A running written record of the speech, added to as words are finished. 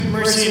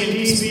mercy and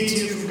peace be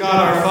to you from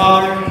God our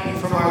Father, and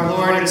from our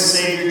Lord and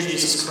Savior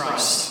Jesus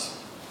Christ.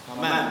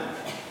 Amen.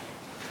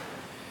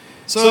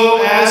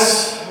 So,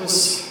 as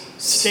was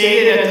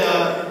stated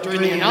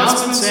during the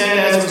announcements and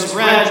as was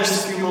read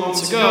just a few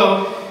moments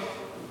ago,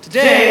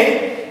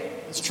 today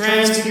is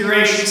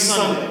Transfiguration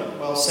Sunday.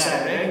 Well,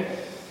 Saturday.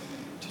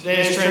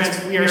 Today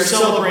we are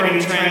celebrating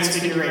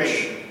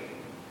Transfiguration.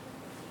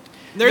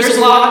 There's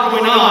a lot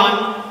going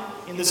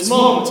on in this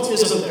moment,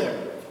 isn't there?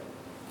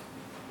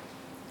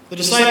 The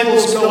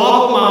disciples go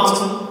up a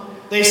mountain.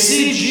 They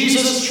see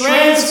Jesus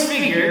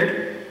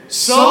transfigured.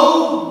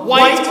 So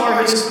white are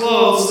his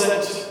clothes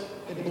that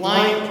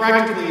it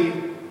practically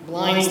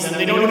blinds them.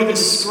 They don't even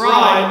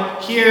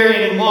describe here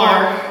in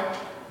Mark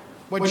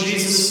what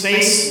Jesus'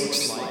 face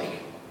looks like.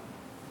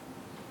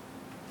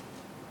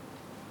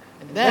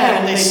 And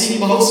then they see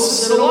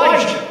Moses and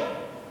Elijah.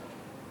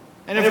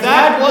 And if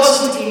that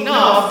wasn't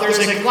enough, there's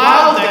a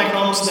cloud that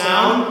comes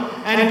down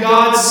and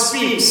God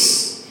speaks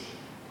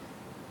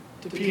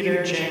to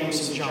Peter,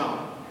 James, and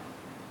John.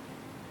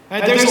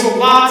 And there's a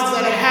lot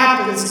that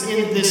happens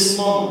in this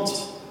moment.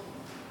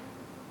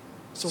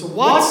 So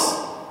what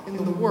in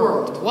the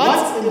world,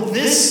 what in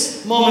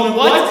this moment,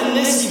 what in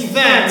this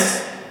event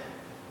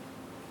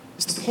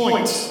is the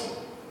point?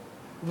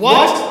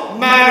 What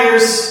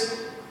matters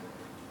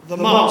the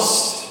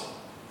most?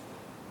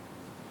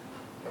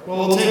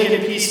 Well, we'll take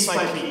it piece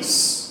by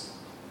piece.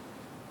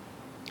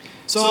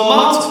 So a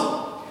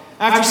mountain.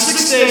 After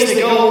 6 days,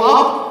 they go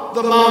up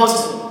the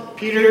mountain.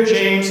 Peter,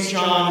 James,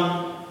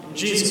 John, and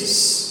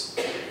Jesus.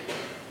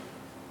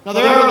 Now,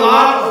 there are a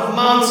lot of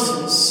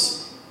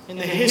mountains in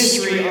the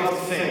history of the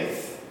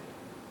faith.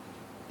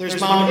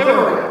 There's Mount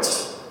Ararat,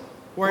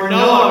 where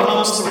Noah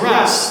comes to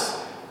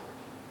rest,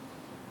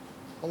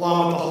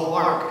 along with the whole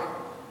ark.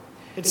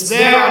 It's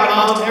there on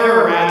Mount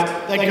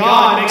Ararat that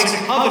God makes a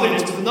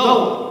covenant with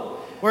Noah,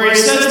 where he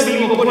says that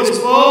he will put his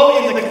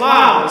bow in the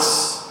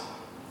clouds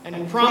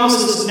and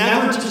promises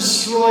never to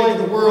destroy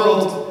the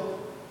world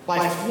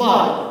by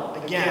flood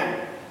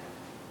again.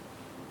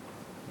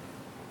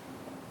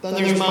 Then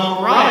there's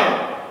Mount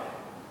Moriah.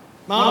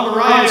 Mount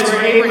Moriah is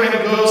where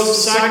Abraham goes to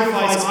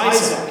sacrifice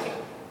Isaac.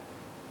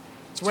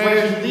 It's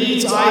where he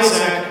leads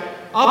Isaac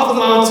up the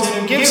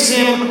mountain, gives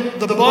him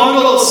the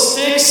bundle of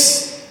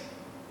sticks,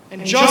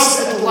 and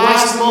just at the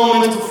last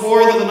moment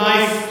before the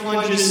knife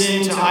plunges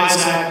into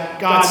Isaac,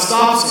 God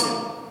stops him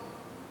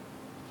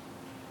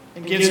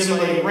and gives him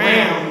a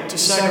ram to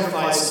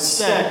sacrifice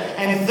instead.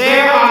 And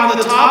there on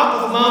the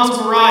top of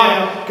Mount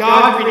Moriah,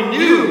 God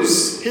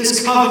renews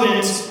his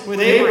covenant with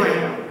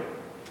Abraham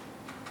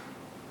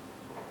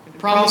and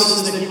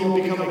promises that he will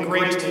become a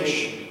great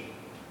nation.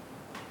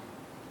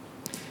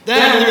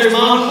 Then there's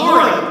Mount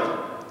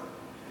Horeb.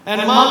 And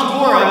Mount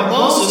Horeb,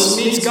 Moses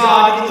meets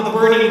God in the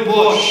burning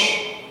bush.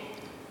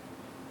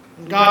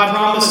 And God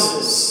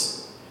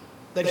promises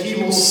that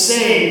he will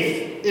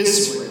save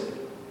Israel.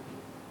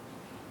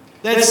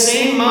 That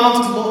same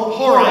Mount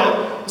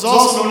Horeb is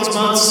also known as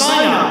Mount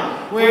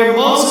Sinai, where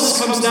Moses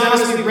comes down,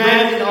 as we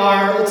read in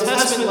our Old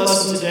Testament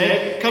lesson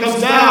today, comes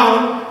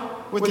down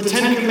with the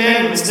Ten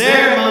Commandments.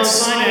 There, Mount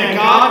Sinai,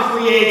 God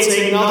creates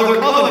another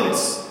covenant,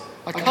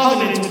 a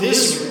covenant with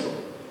Israel,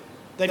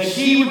 that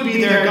he would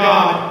be their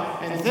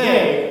God and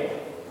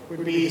they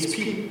would be his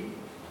people.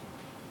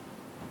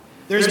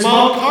 There's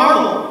Mount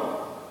Carmel,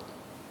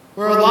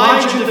 where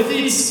Elijah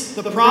defeats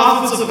the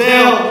prophets of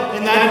Baal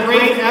in that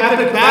great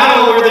epic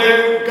battle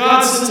where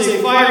God sends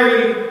a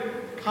fiery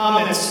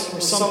comet or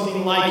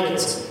something like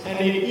it, and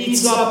it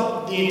eats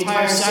up the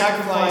entire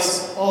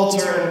sacrifice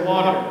altar and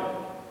water.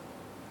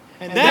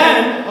 And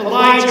then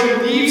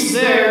Elijah leaves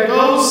there,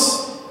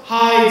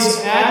 hides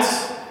at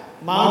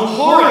Mount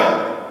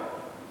Horeb,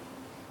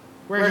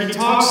 where he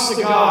talks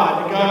to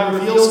God, and God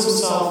reveals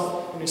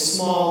himself in a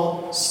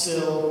small,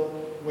 still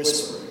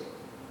whisper.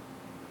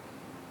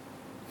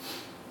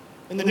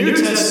 In the New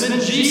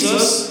Testament,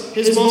 Jesus,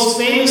 his most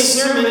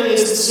famous sermon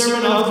is the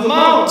Sermon on the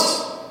Mount.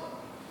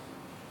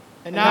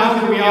 And now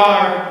here we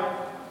are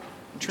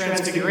in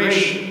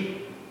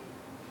Transfiguration,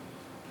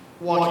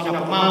 walking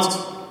up a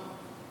mountain.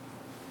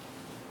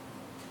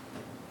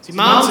 See,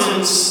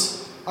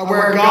 mountains are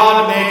where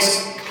God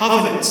makes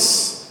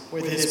covenants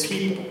with his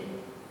people.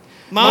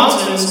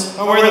 Mountains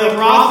are where the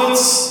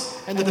prophets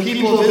and the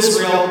people of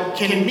Israel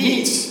can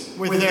meet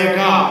with their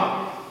God.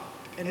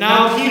 And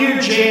now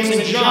Peter, James,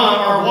 and John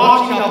are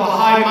walking up a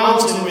high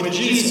mountain with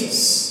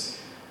Jesus.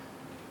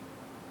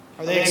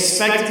 Are they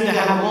expecting to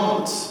have a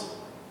moment?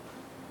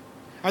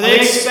 Are they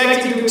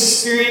expecting to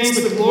experience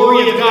the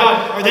glory of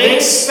God? Are they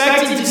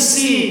expecting to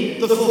see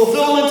the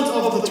fulfillment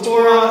of the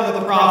Torah and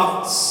the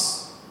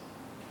prophets?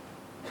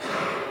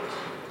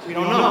 We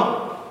don't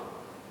know.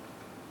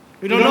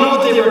 We don't know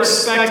what they were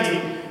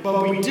expecting,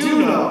 but we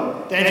do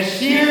know that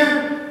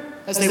here,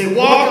 as they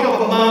walk up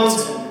a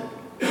mountain,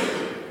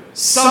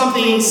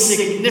 something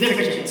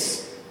significant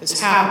is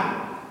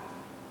happening.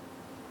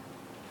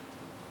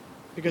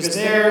 Because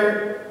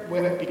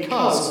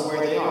of where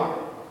they are.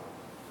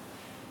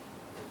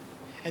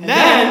 And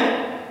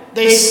then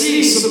they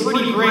see some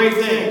pretty great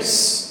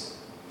things.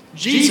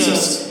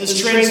 Jesus is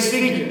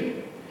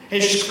transfigured.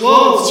 His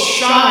clothes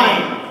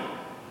shine.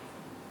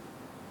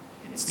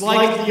 It's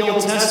like the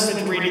Old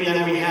Testament reading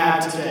that we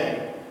have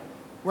today,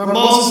 where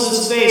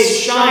Moses' face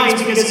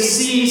shines because he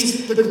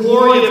sees the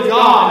glory of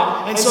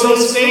God. And so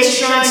his face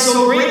shines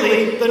so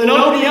greatly that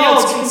nobody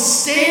else can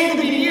stand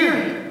to be near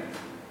him.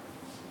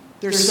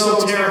 They're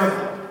so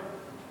terrified.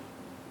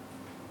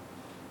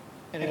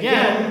 And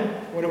again,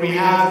 what do we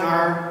have in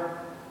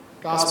our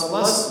gospel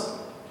lesson?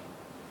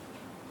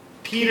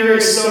 Peter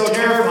is so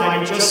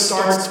terrified he just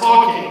starts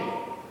talking.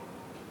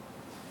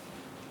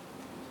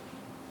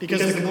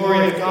 Because the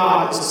glory of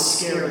God is a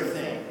scary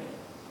thing.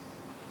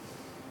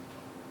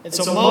 And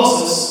so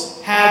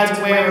Moses had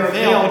to wear a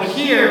veil. But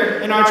here,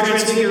 in our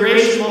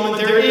transfiguration moment,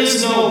 there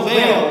is no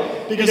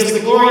veil, because the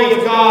glory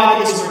of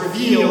God is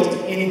revealed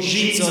in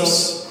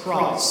Jesus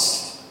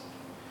Christ.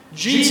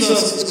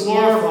 Jesus is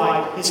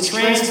glorified, is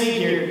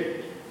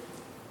transfigured.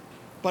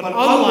 But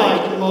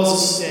unlike in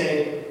Moses'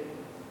 day,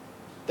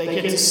 they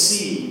get to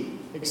see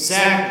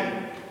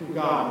exactly who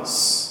God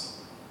is.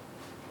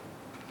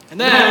 And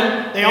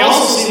then they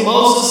also see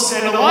Moses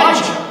and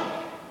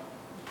Elijah.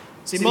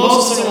 See,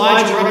 Moses and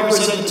Elijah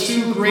represent the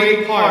two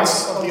great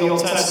parts of the Old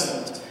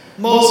Testament.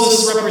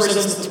 Moses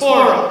represents the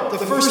Torah, the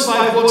first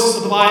 5 books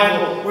of the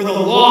Bible, where the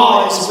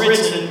law is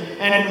written,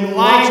 and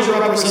Elijah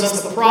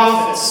represents the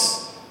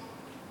prophets.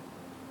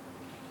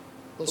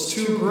 Those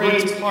two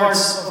great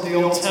parts of the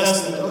Old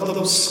Testament, of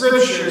the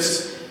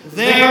Scriptures,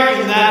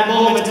 there in that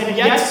moment, and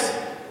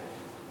yet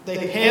they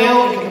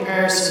pale in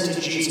comparison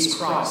to Jesus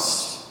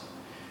Christ.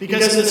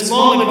 Because in this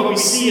moment, what we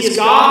see is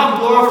God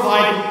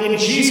glorified in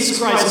Jesus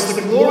Christ, as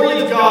the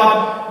glory of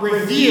God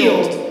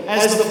revealed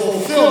as the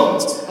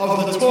fulfillment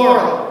of the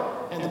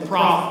Torah and the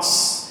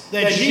prophets.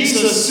 That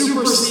Jesus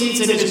supersedes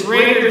and is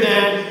greater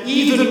than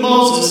even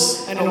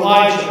Moses and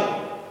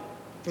Elijah.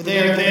 For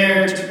they are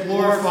there to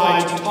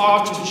glorify, to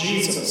talk to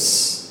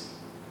Jesus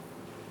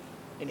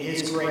in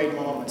his great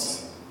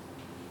moment.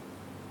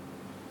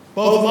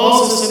 Both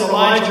Moses and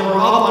Elijah were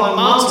up on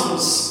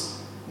mountains.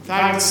 In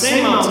fact, the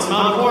same mountain,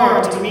 Mount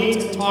Horeb, to meet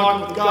and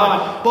talk with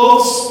God.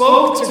 Both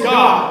spoke to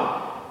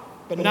God,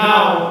 but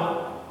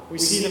now we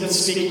see them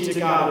speaking to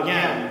God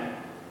again,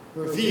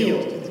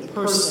 revealed in the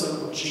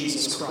person of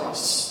Jesus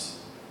Christ.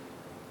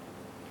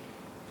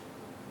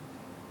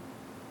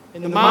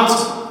 In the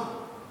mountain,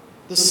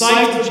 the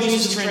sight of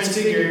Jesus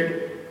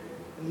transfigured,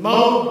 and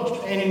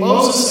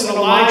Moses and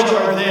Elijah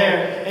are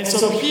there, and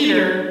so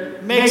Peter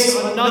makes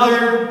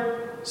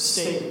another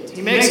statement.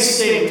 He makes a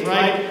statement,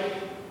 right?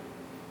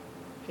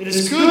 It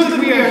is good that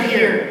we are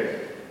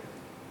here.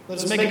 Let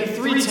us make it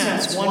 3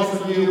 tents, one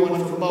for you,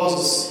 one for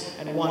Moses,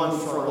 and one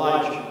for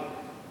Elijah.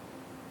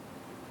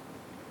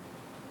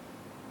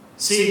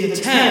 See, the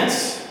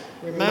tent,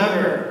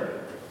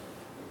 remember,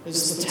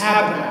 is the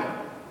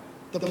tabernacle,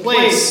 the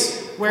place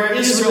where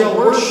Israel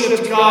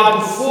worshipped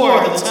God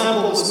before the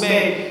temple was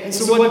made. And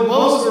so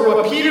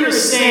what Peter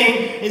is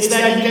saying is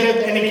that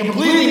he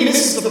completely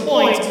misses the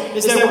point,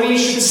 is that we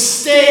should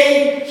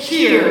stay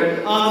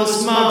here on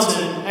this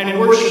mountain and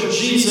worship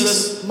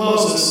Jesus,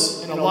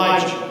 Moses, and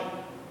Elijah.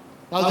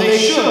 Now they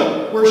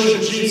should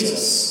worship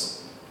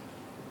Jesus.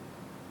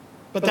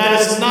 But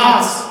that is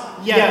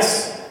not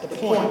yet the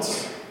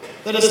point.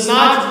 That is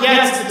not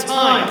yet the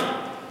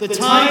time. The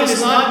time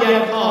has not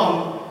yet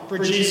come for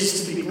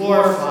Jesus to be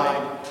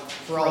glorified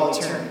for all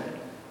eternity.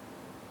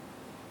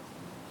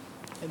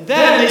 And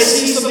then they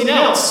see something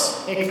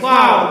else. A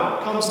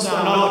cloud comes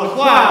down. Now, the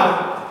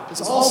cloud is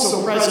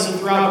also present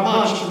throughout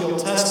much of the Old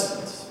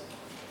Testament.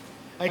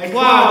 A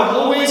cloud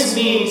always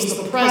means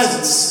the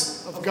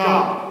presence of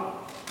God.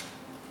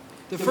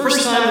 The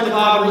first time the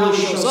cloud really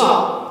shows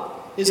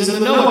up is in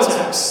the Noah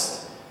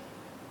text,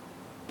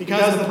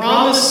 because the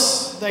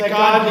promise that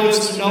God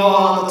gives to Noah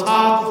on the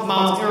top of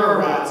Mount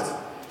Ararat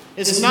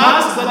is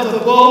not that the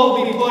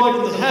bow be put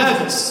in the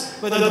heavens,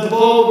 but that the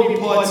bow be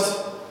put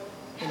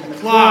in the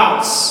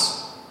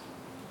clouds.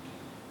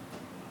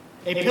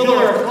 A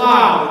pillar of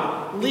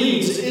cloud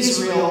leads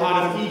Israel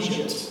out of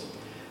Egypt.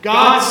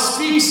 God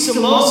speaks to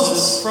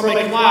Moses from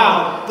a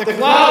cloud. The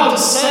cloud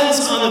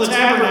descends on the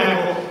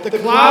tabernacle. The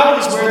cloud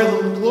is where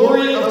the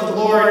glory of the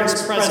Lord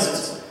is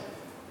present.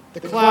 The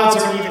clouds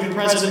are even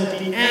present at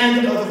the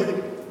end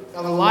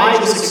of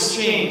Elijah's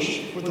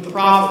exchange with the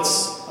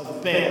prophets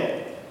of Baal.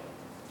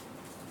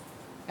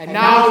 And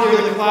now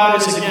here the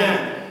cloud is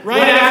again.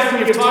 Right after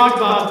we have talked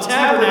about the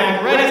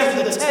tabernacle, right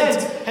after the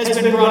tent has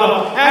been brought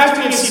up,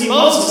 after we have seen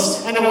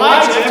Moses and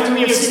Elijah, after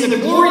we have seen the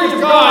glory of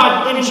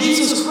God in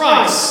Jesus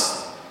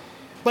Christ.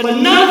 But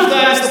none of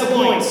that is the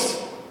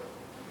point.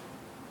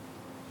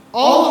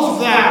 All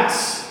of that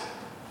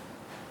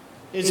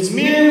is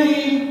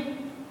merely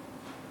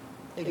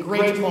a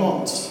great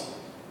moment,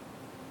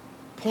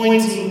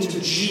 pointing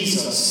to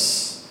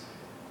Jesus.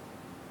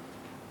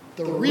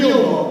 The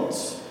real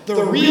moment.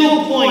 The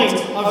real point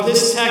of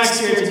this text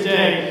here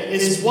today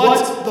is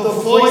what the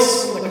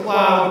voice from the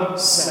cloud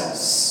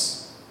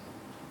says.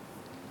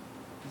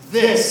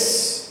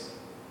 This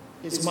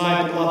is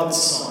my beloved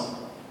Son.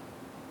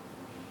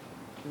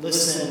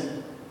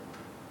 Listen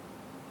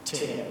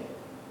to him.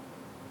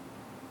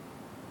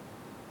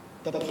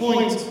 The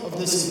point of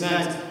this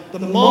event, the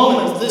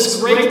moment, this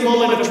great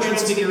moment of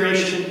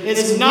transfiguration,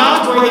 is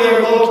not where they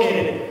are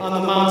located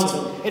on the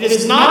mountain. It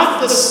is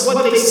not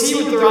what they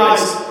see with their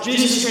eyes,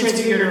 Jesus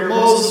transfigured, or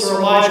Moses, or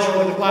Elijah,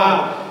 or the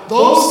cloud.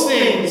 Those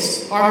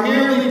things are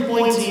merely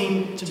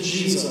pointing to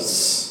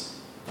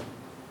Jesus.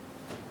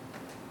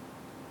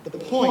 The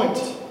point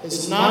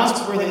is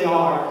not where they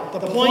are. The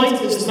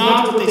point is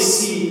not what they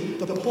see.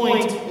 The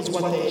point is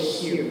what they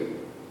hear.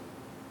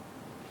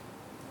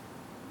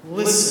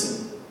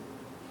 Listen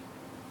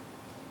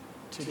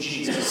to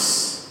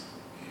Jesus.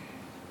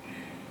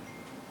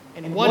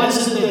 And what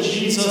is it that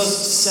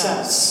Jesus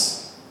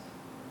says?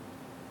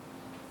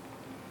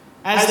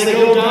 As they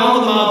go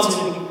down the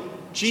mountain,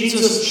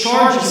 Jesus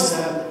charges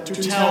them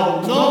to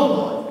tell no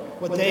one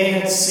what they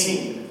had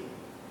seen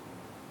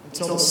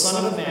until the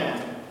Son of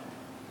Man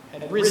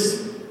had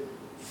risen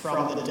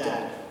from the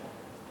dead.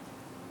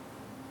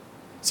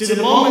 See,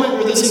 the moment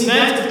where this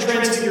event of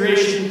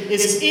transfiguration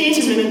is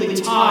intimately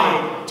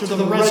tied to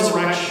the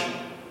resurrection.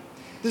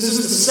 This is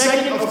the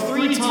second of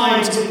 3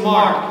 times in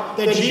Mark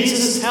that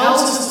Jesus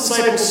tells his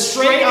disciples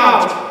straight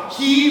out,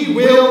 he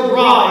will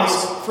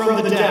rise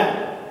from the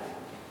dead.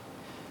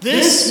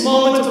 This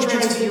moment of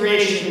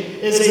transfiguration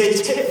is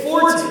a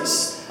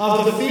foretaste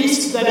of the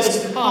feast that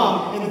is to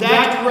come in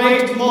that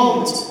great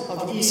moment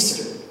of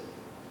Easter.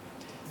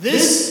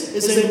 This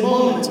is a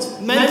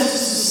moment meant to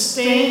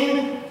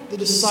sustain the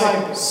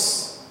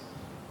disciples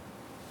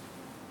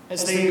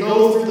as they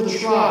go through the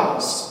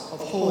trials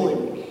of Holy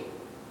Week.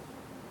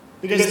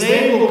 Because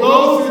they will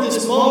go through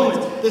this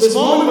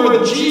moment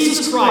where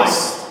Jesus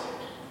Christ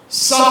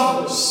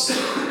suffers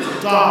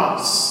and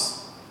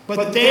dies.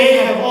 But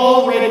they have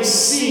already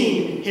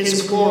seen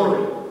his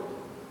glory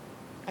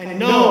and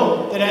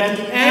know that at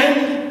the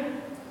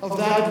end of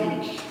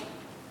that week,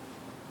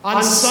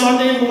 on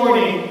Sunday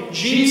morning,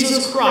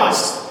 Jesus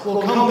Christ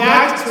will come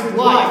back to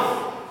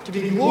life to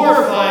be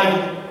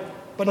glorified,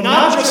 but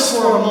not just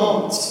for a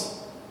moment,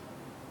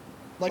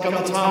 like on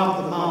the top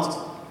of the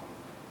mountain,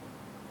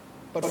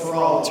 but for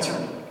all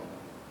eternity,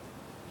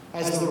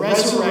 as the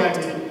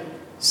resurrected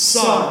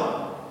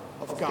Son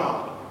of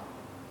God.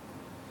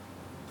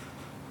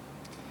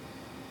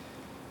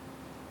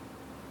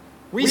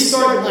 We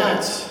start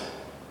Lent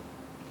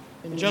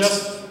in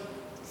just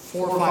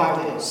 4 or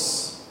 5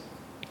 days.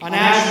 On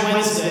Ash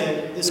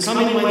Wednesday, this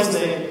coming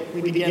Wednesday,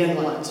 we begin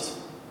Lent.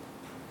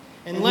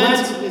 And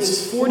Lent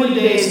is 40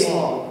 days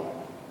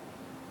long.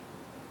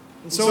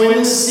 And so in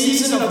this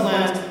season of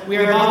Lent, we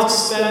are about to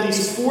spend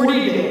these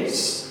 40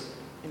 days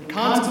in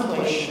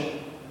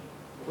contemplation,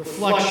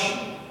 reflection,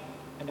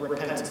 and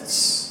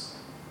repentance.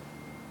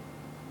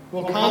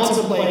 We'll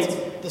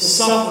contemplate the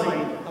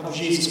suffering of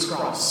Jesus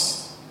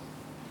Christ.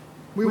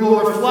 We will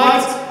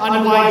reflect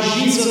on why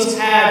Jesus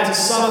had to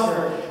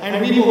suffer,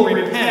 and we will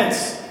repent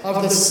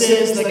of the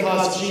sins that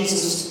caused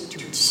Jesus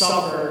to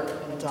suffer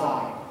and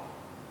die.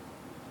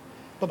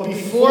 But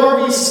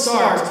before we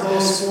start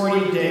those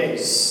 40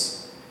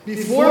 days,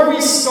 before we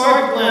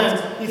start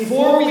Lent,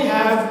 before we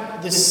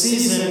have this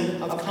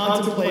season of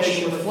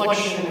contemplation,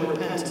 reflection, and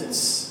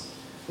repentance,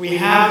 we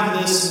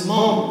have this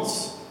moment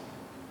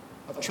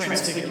of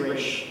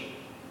transfiguration,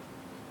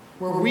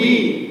 where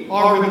we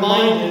are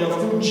reminded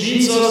of who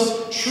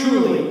Jesus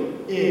truly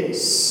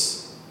is.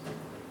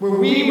 Where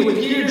we, with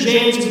Peter,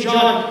 James, and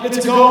John, get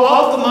to go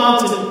up the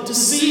mountain to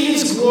see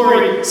his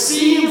glory,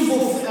 see him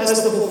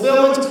as the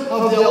fulfillment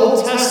of the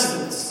Old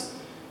Testament.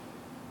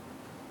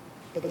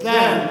 But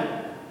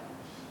then,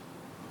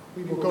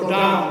 we will go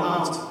down the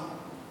mountain.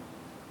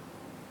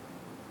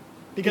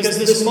 Because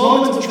this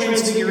moment of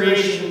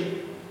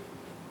transfiguration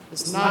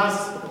is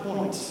not the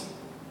point.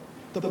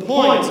 The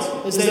point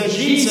is that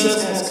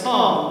Jesus has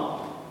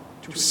come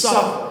to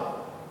suffer,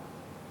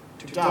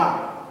 to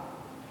die,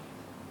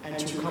 and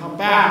to come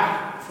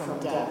back from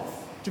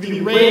death, to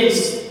be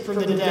raised from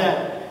the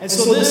dead. And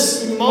so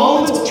this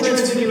moment of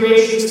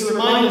transfiguration is to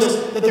remind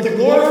us that the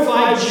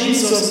glorified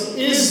Jesus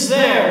is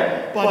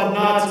there, but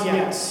not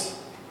yet.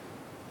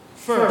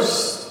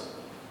 First,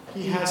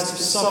 he has to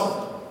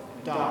suffer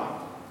and die.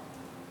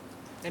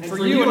 And for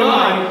you and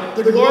I,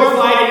 the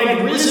glorified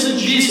and risen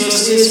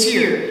Jesus is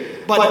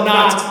here, but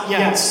not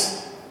yet.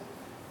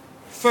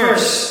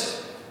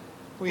 First,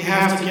 we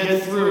have to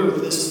get through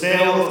this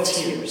veil of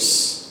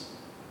tears,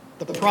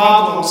 the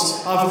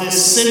problems of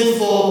this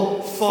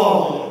sinful,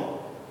 fallen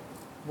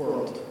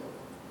world.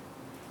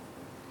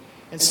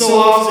 And so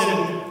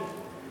often,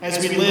 as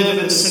we live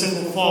in this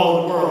sinful,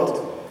 fallen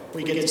world,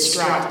 we get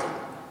distracted.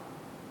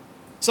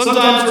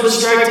 Sometimes we're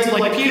distracted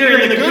like Peter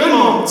in the good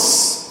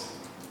moments.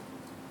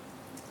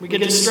 We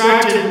get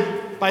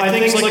distracted by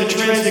things like the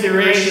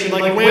transfiguration,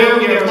 like where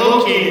we are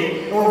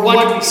located or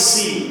what we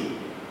see.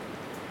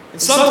 And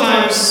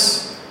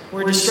sometimes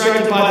we're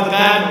distracted by the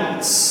bad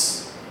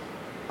moments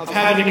of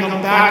having to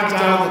come back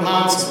down the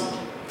mountain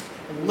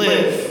and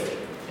live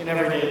in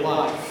everyday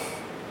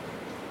life.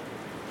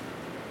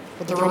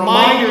 But the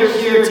reminder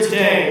here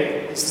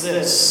today is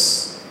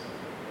this: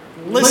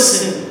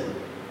 listen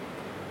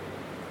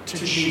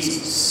to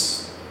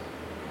Jesus,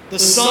 the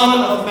Son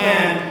of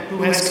Man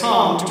who has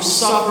come to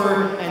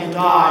suffer and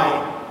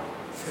die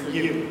for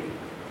you.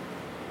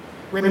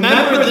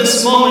 Remember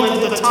this moment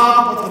at the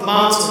top of the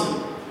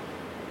mountain,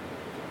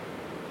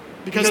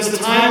 because the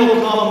time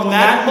will come when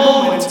that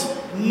moment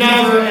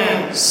never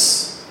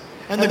ends,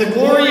 and the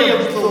glory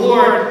of the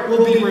Lord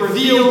will be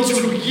revealed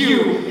to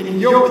you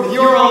with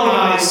your own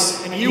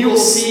eyes, and you will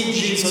see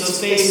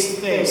Jesus face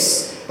to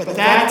face. But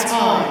that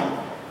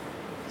time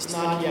is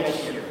not yet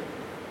here.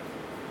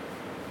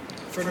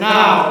 For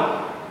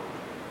now,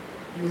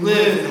 you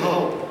live in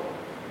hope,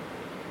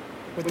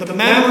 with the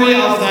memory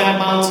of that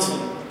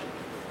mountain.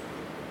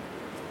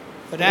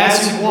 But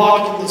as you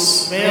walk in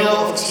this vale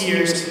of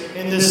tears,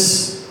 in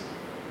this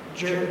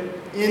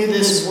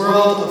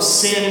world of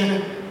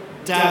sin,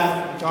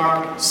 death,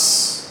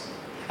 darkness,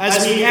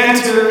 as we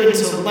enter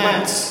into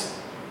Lent,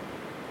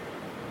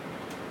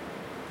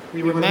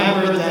 we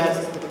remember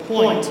that the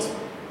point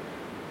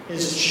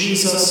is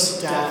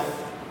Jesus'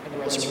 death and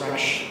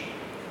resurrection.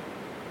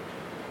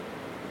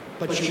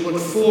 But you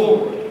look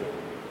forward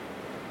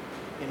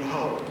in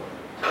hope.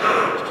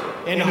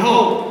 In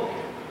hope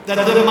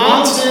that the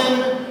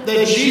mountain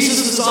that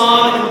Jesus is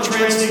on in the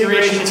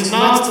Transfiguration is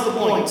not the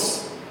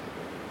point.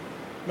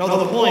 No,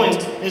 the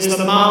point is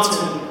the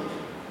mountain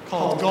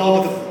called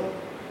Golgotha,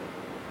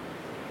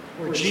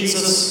 where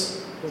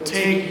Jesus will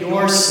take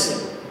your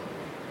sin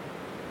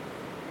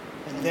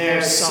and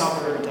there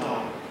suffer and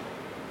die.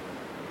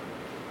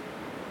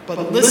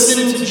 But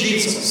listen to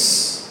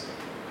Jesus,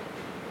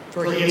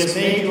 for he has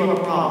made you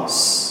a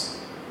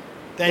promise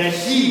that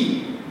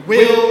he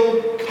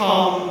will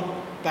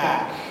come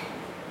back.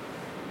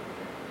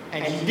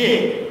 And he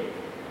did,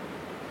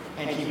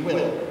 and he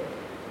will.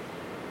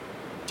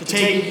 To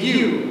take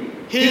you,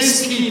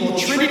 his people,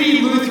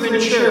 Trinity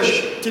Lutheran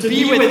Church, to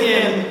be with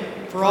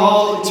him for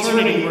all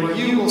eternity, where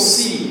you will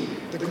see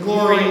the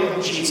glory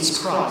of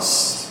Jesus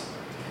Christ.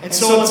 And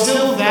so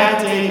until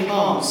that day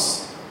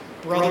comes,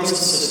 brothers and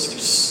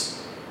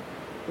sisters,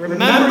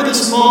 remember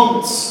this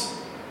moment,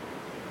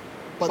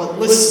 but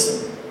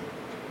listen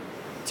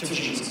to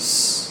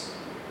Jesus.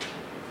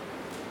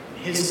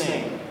 In his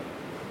name,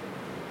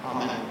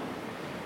 amen.